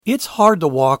It's hard to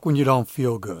walk when you don't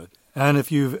feel good. And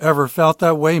if you've ever felt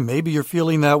that way, maybe you're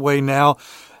feeling that way now,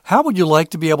 how would you like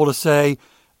to be able to say,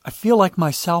 I feel like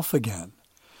myself again?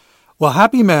 Well,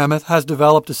 Happy Mammoth has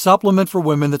developed a supplement for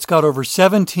women that's got over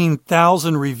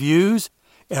 17,000 reviews.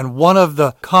 And one of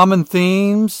the common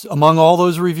themes among all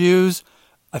those reviews,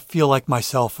 I feel like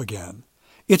myself again.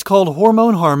 It's called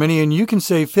Hormone Harmony, and you can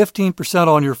save 15%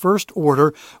 on your first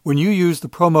order when you use the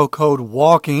promo code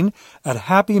WALKING at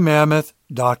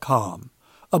happymammoth.com.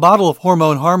 A bottle of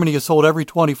Hormone Harmony is sold every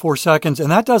 24 seconds, and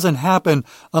that doesn't happen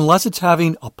unless it's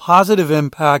having a positive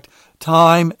impact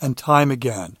time and time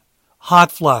again. Hot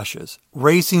flashes,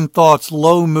 racing thoughts,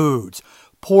 low moods,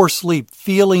 poor sleep,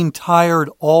 feeling tired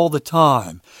all the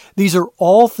time. These are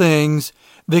all things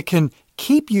that can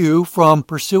keep you from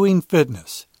pursuing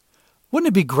fitness. Wouldn't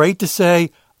it be great to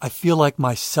say, I feel like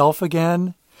myself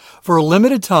again? For a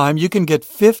limited time, you can get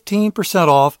 15%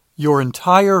 off your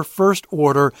entire first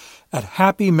order at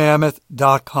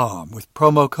happymammoth.com with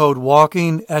promo code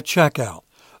WALKING at checkout.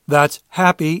 That's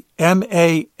happy,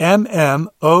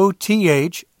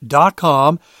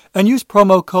 MAMMOTH.com, and use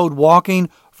promo code WALKING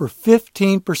for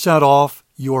 15% off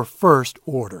your first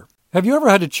order. Have you ever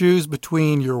had to choose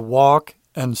between your walk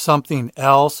and something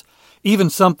else, even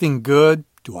something good?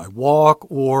 Do I walk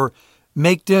or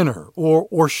make dinner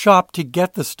or shop to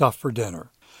get the stuff for dinner?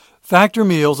 Factor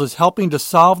Meals is helping to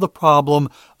solve the problem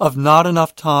of not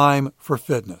enough time for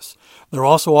fitness. They're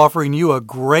also offering you a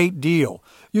great deal.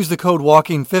 Use the code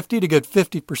WALKING50 to get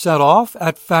 50% off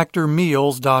at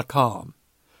factormeals.com.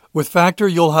 With Factor,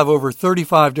 you'll have over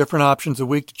 35 different options a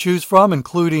week to choose from,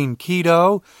 including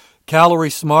keto,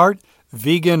 calorie smart,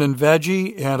 vegan and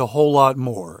veggie, and a whole lot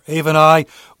more. Ava and I,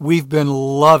 we've been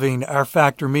loving our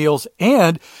Factor meals,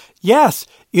 and yes,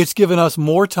 it's given us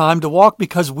more time to walk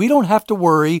because we don't have to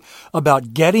worry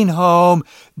about getting home,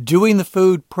 doing the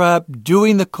food prep,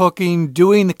 doing the cooking,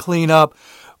 doing the cleanup.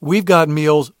 We've got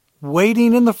meals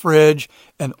waiting in the fridge,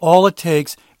 and all it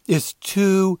takes is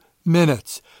 2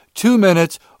 minutes. 2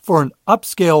 minutes for an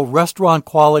upscale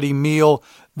restaurant-quality meal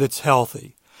that's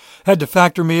healthy. Head to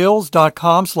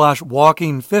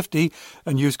factormeals.com/walking50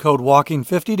 and use code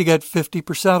WALKING50 to get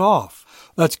 50% off.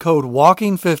 That's code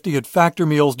WALKING50 at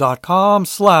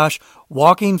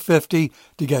factormeals.com/walking50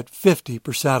 to get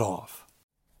 50% off.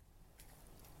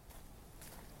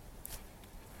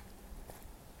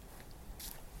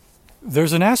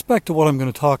 There's an aspect to what I'm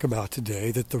going to talk about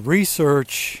today that the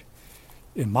research,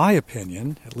 in my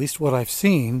opinion, at least what I've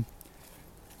seen,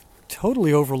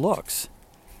 totally overlooks.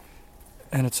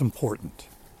 And it's important.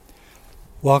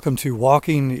 Welcome to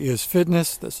Walking is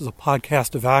Fitness. This is a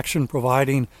podcast of action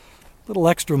providing a little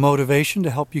extra motivation to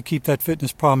help you keep that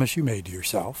fitness promise you made to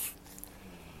yourself.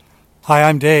 Hi,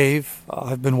 I'm Dave.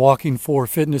 I've been walking for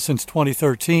fitness since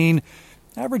 2013,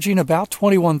 averaging about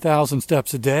 21,000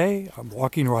 steps a day. I'm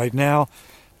walking right now.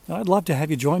 I'd love to have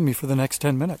you join me for the next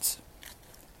 10 minutes.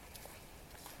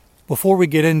 Before we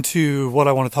get into what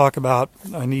I want to talk about,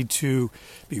 I need to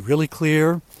be really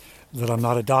clear that I'm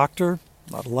not a doctor,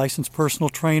 not a licensed personal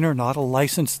trainer, not a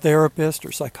licensed therapist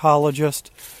or psychologist.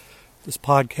 This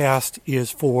podcast is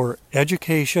for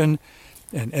education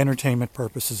and entertainment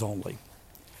purposes only.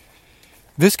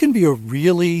 This can be a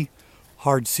really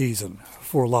hard season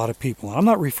for a lot of people. I'm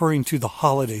not referring to the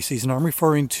holiday season. I'm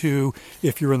referring to,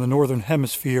 if you're in the Northern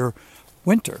Hemisphere,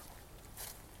 winter.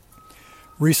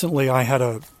 Recently, I had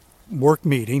a work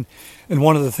meeting, and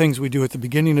one of the things we do at the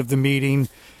beginning of the meeting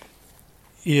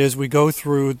is we go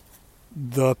through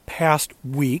the past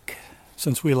week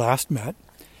since we last met,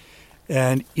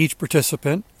 and each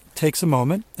participant takes a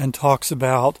moment and talks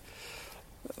about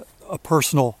a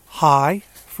personal high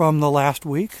from the last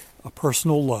week, a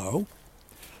personal low,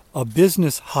 a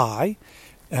business high,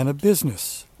 and a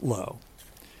business low.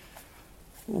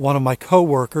 One of my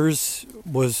coworkers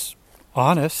was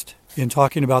honest in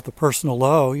talking about the personal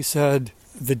low. He said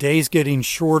the days getting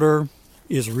shorter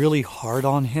is really hard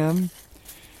on him.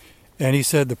 And he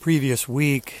said the previous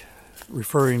week,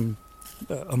 referring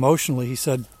emotionally, he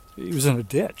said he was in a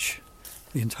ditch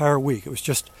the entire week. It was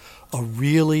just a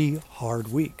really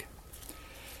hard week.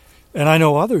 And I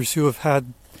know others who have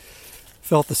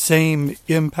felt the same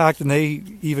impact, and they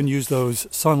even use those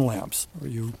sun lamps, where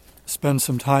you spend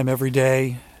some time every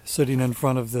day sitting in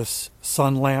front of this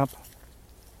sun lamp.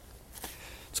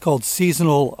 It's called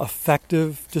seasonal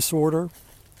affective disorder.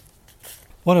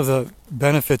 One of the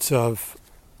benefits of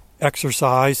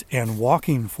exercise and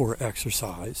walking for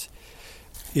exercise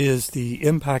is the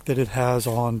impact that it has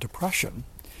on depression.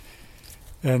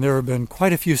 And there have been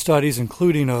quite a few studies,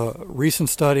 including a recent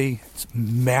study, it's a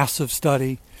massive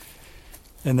study,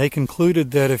 and they concluded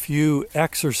that if you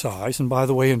exercise, and by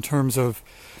the way, in terms of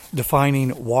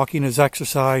defining walking as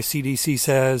exercise. CDC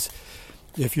says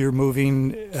if you're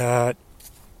moving at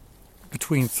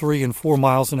between 3 and 4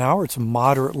 miles an hour, it's a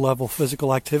moderate level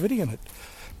physical activity and it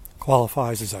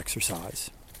qualifies as exercise.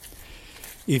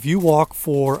 If you walk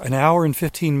for an hour and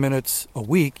 15 minutes a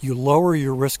week, you lower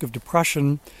your risk of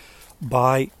depression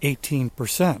by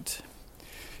 18%.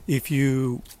 If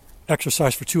you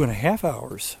exercise for 2.5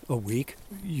 hours a week,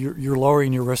 you're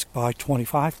lowering your risk by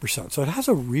 25%. So it has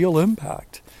a real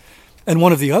impact. And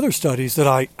one of the other studies that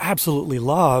I absolutely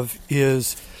love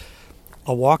is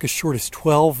a walk as short as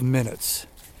 12 minutes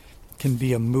can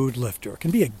be a mood lifter. It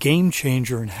can be a game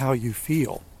changer in how you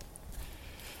feel.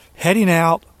 Heading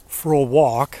out for a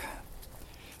walk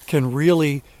can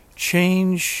really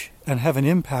change and have an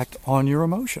impact on your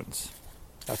emotions.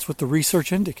 That's what the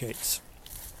research indicates.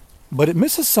 But it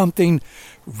misses something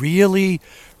really,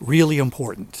 really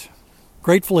important.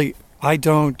 Gratefully, I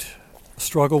don't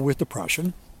struggle with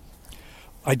depression.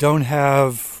 I don't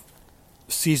have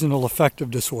seasonal affective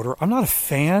disorder. I'm not a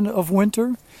fan of winter.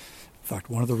 In fact,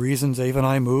 one of the reasons Ava and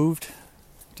I moved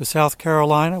to South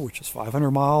Carolina, which is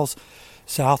 500 miles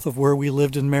south of where we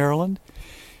lived in Maryland,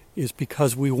 is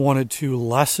because we wanted to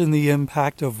lessen the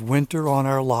impact of winter on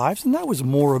our lives. And that was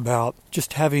more about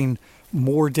just having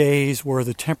more days where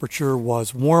the temperature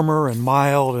was warmer and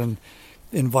mild and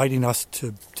inviting us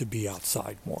to be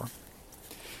outside more.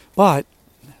 But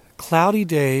cloudy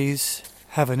days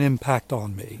have an impact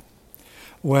on me.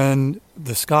 When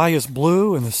the sky is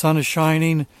blue and the sun is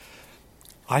shining,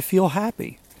 I feel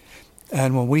happy.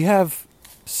 And when we have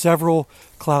several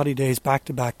cloudy days back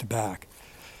to back to back,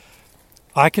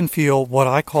 I can feel what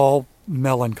I call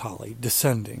melancholy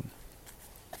descending.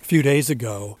 A few days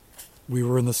ago, we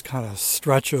were in this kind of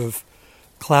stretch of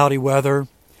cloudy weather,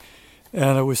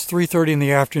 and it was 3:30 in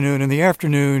the afternoon, and the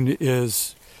afternoon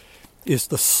is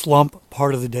the slump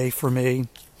part of the day for me.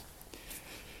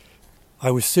 I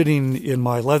was sitting in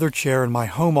my leather chair in my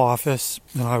home office,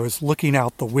 and I was looking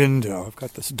out the window. I've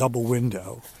got this double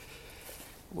window,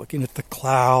 looking at the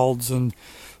clouds and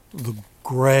the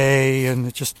gray, and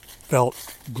it just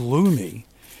felt gloomy.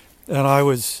 And I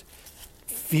was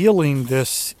feeling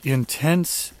this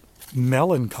intense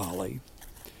melancholy.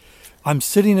 I'm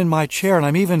sitting in my chair, and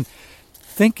I'm even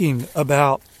thinking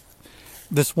about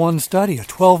this one study, a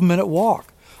 12-minute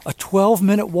walk. A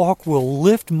 12-minute walk will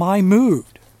lift my mood.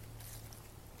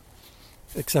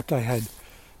 Except I had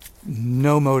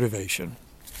no motivation.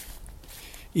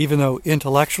 Even though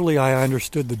intellectually I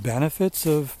understood the benefits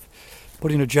of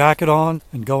putting a jacket on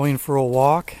and going for a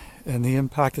walk and the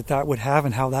impact that that would have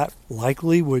and how that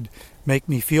likely would make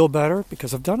me feel better,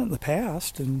 because I've done it in the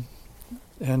past and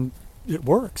it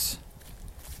works.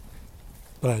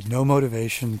 But I had no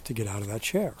motivation to get out of that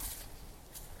chair.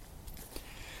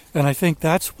 And I think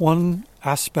that's one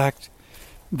aspect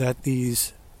that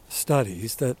these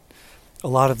studies, that a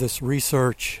lot of this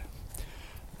research,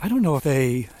 I don't know if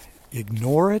they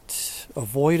ignore it,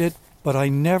 avoid it, but I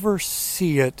never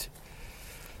see it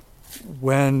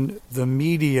when the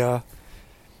media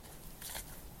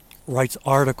writes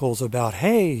articles about,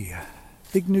 hey,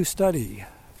 big new study,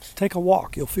 take a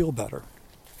walk, you'll feel better.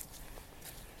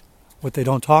 What they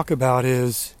don't talk about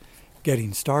is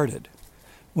getting started.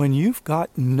 When you've got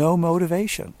no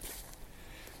motivation,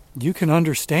 you can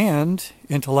understand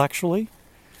intellectually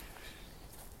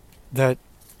that,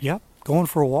 yep, going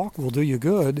for a walk will do you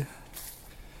good.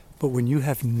 But when you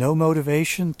have no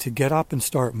motivation to get up and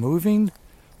start moving,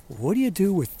 what do you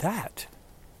do with that?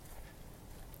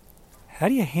 How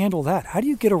do you handle that? How do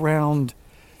you get around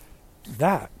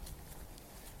that?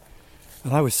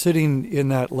 And I was sitting in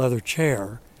that leather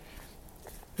chair,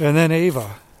 and then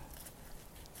Ava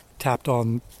tapped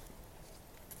on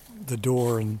the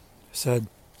door and said,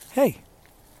 hey,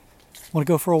 want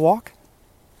to go for a walk?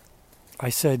 I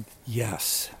said,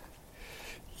 yes.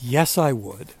 Yes, I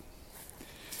would.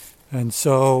 And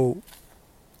so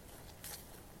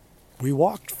we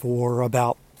walked for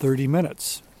about 30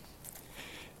 minutes.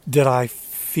 Did I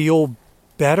feel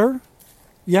better?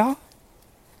 Yeah,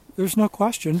 there's no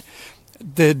question.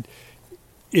 Did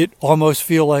it almost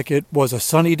feel like it was a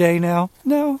sunny day now?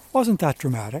 No, it wasn't that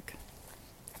dramatic.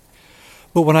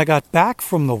 But when I got back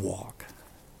from the walk,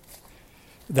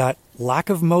 that lack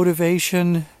of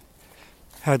motivation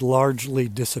had largely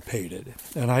dissipated,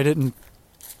 and I didn't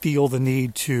feel the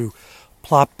need to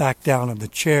plop back down in the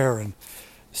chair and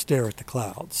stare at the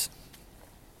clouds.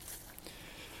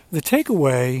 The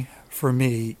takeaway for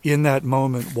me in that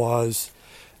moment was,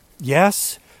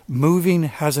 yes, moving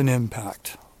has an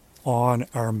impact on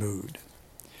our mood.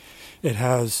 It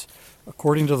has,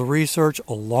 according to the research,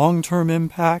 a long-term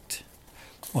impact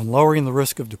on lowering the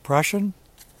risk of depression.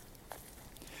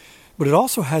 but it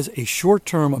also has a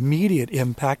short-term, immediate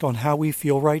impact on how we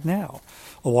feel right now.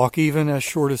 A walk even as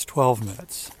short as 12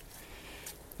 minutes.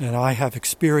 And I have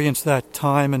experienced that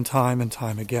time and time and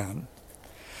time again.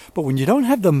 But when you don't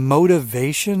have the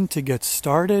motivation to get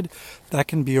started, that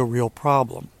can be a real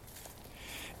problem.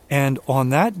 And on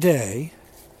that day,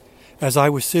 as I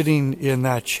was sitting in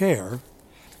that chair,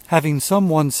 having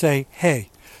someone say,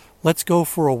 "Hey, let's go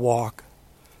for a walk,"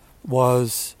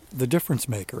 was the difference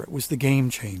maker. It was the game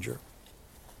changer.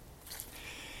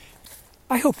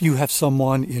 I hope you have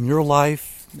someone in your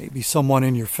life, maybe someone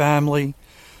in your family,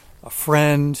 a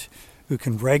friend who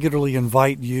can regularly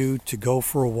invite you to go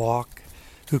for a walk,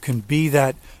 who can be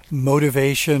that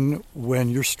motivation when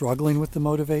you're struggling with the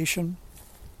motivation.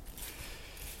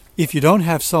 If you don't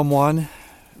have someone,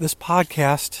 this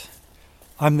podcast,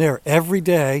 I'm there every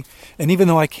day, and even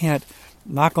though I can't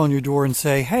knock on your door and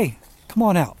say, "Hey, come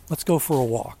on out, let's go for a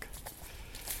walk,"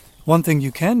 one thing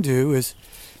you can do is,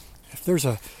 if there's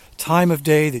a time of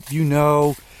day that you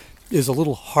know is a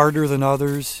little harder than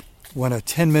others, when a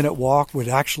 10-minute walk would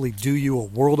actually do you a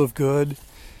world of good,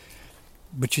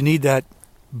 but you need that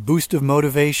boost of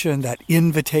motivation, that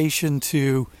invitation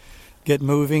to get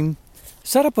moving,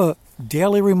 set up a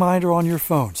daily reminder on your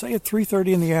phone. Say at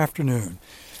 3:30 in the afternoon,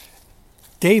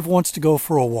 Dave wants to go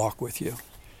for a walk with you.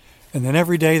 And then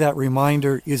every day that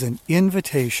reminder is an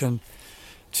invitation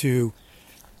to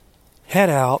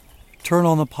head out, turn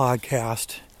on the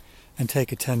podcast, and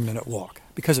take a 10-minute walk.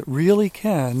 Because it really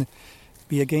can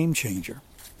be a game changer.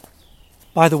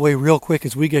 By the way, real quick,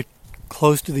 as we get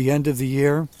close to the end of the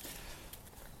year,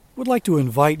 would like to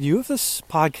invite you, if this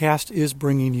podcast is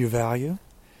bringing you value,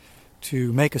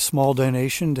 to make a small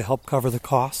donation to help cover the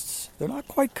costs. They're not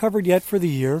quite covered yet for the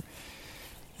year.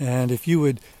 And if you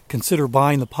would consider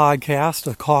buying the podcast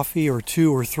a coffee or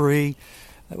 2 or 3,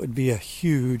 that would be a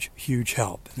huge, huge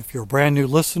help. And if you're a brand new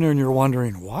listener and you're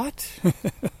wondering, what?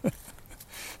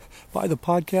 Buy the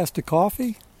podcast a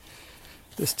coffee?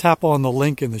 Just tap on the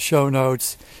link in the show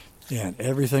notes and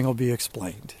everything will be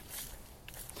explained.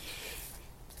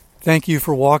 Thank you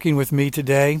for walking with me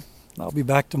today. I'll be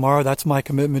back tomorrow. That's my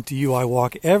commitment to you. I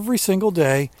walk every single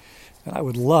day, and I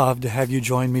would love to have you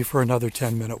join me for another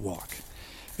 10-minute walk.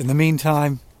 In the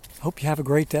meantime, hope you have a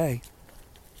great day.